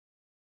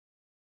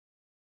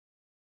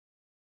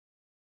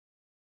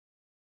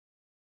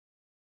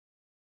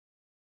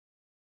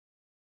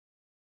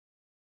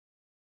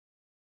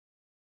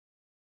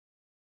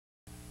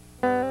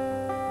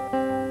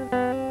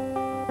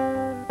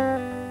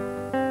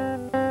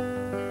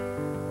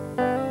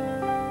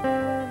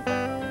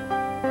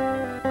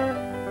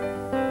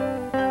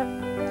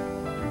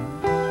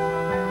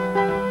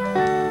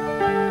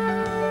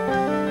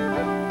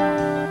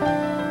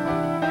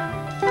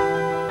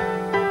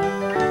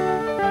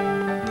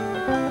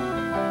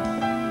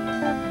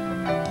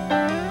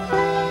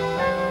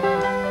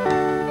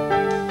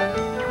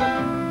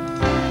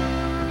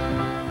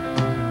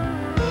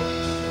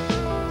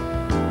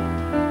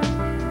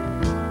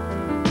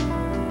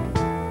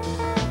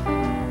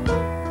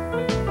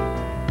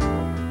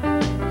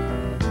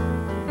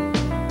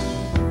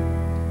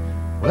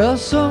Well,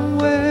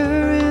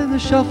 somewhere in the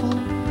shuffle,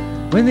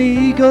 when the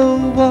ego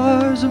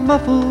wars are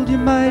muffled, you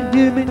might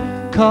hear me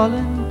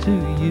calling to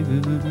you.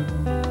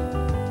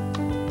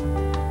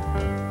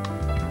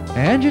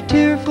 And your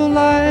tearful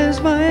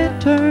eyes might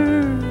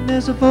turn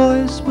as a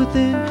voice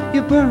within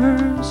you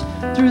burns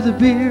through the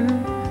beer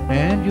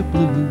and your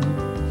blues.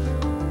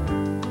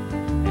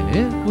 And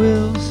it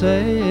will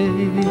say,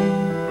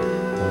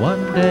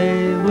 one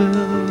day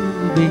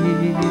we'll be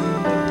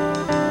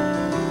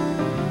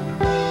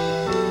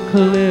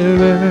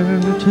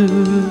clearer to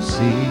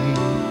see.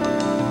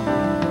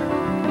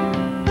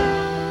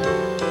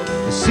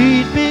 The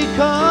seed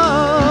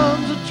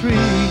becomes a tree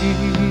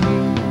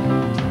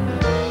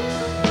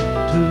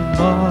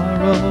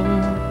tomorrow.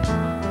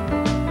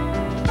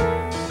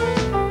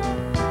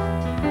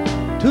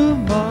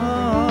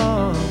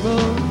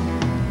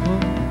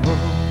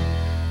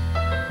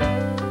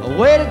 I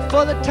waited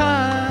for the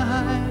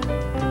time,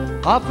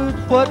 offered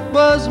what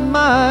was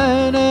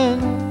mine,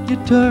 and you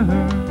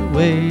turned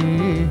away.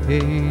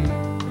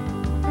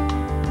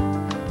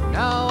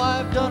 Now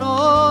I've done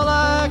all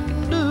I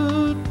can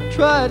do to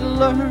try to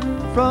learn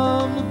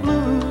from the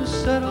blues,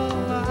 said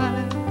all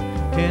I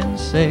can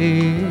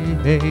say.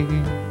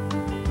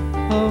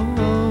 Oh,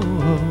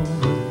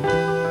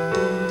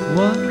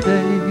 one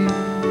day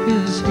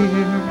is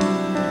here.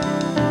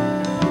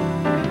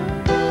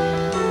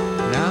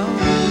 Now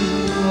you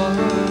are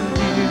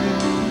here,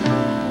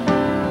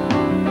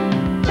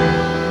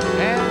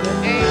 and there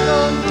ain't no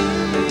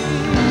need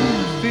to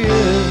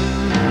fear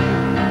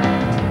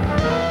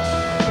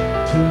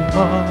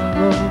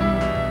tomorrow.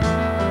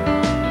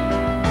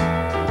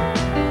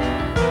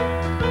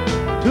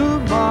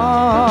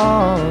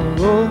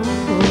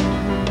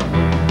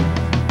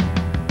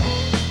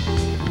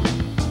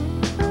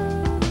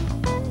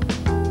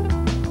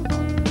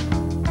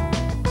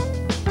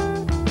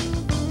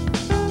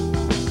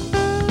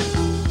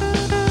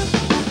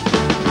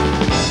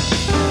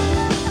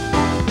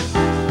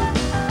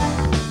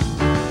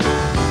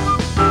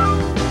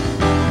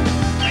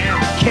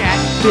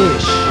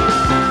 Catfish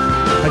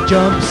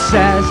jumps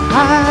as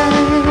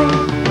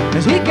high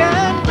as he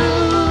can do,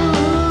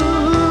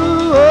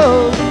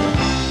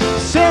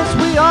 since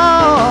we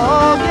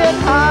all get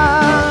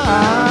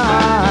high,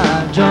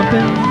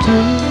 jumping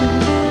too.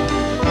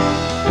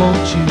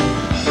 Won't you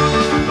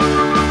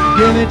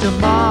give me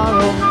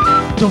tomorrow?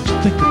 Don't you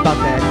think about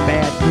that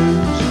bad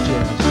news?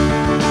 Just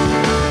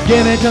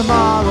give me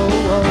tomorrow,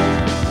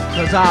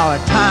 'cause our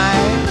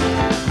time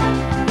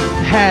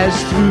has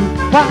through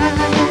by.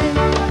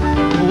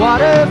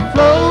 Water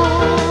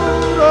flowed,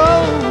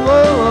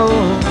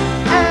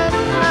 and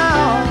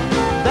now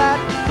that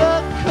the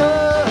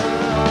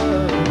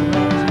current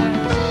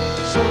has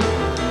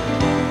slowed,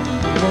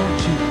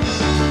 won't you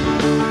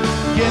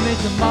give me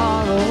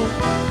tomorrow?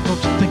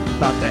 Don't you think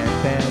about that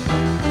bad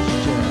news?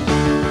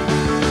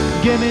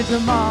 Just give me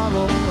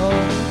tomorrow.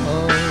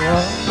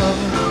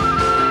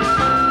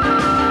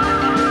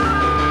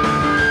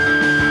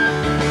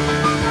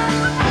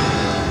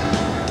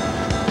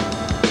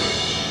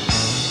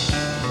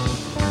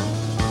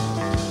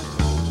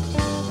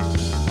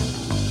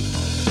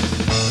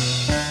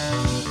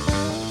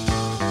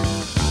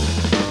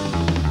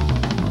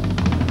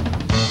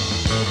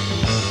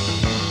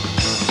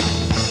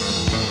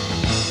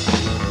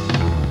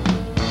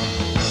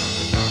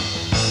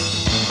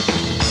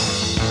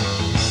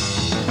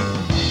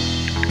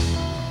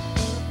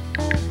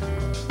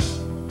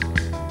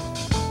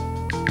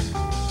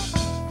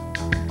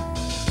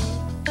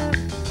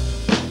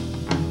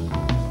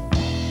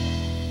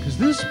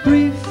 This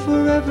brief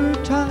forever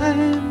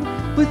time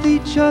with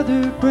each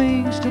other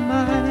brings to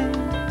mind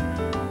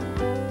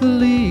the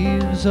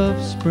leaves of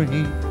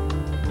spring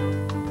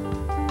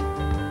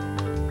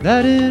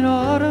that in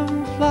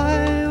autumn fly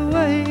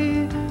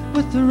away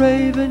with the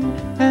raven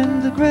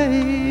and the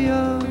gray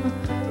of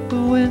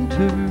the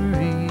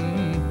wintering.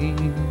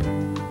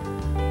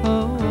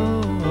 Oh,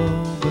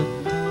 but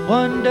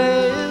one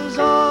day is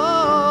already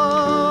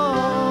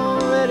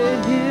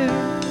here.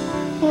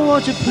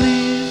 Won't you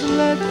please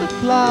let the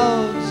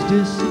clouds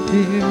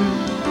disappear?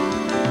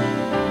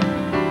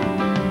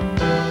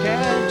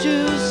 Can't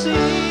you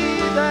see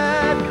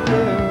that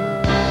we're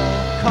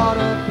caught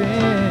up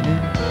in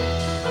it?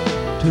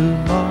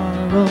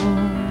 Tomorrow,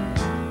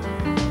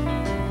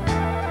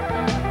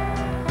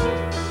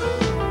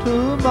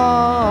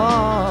 tomorrow.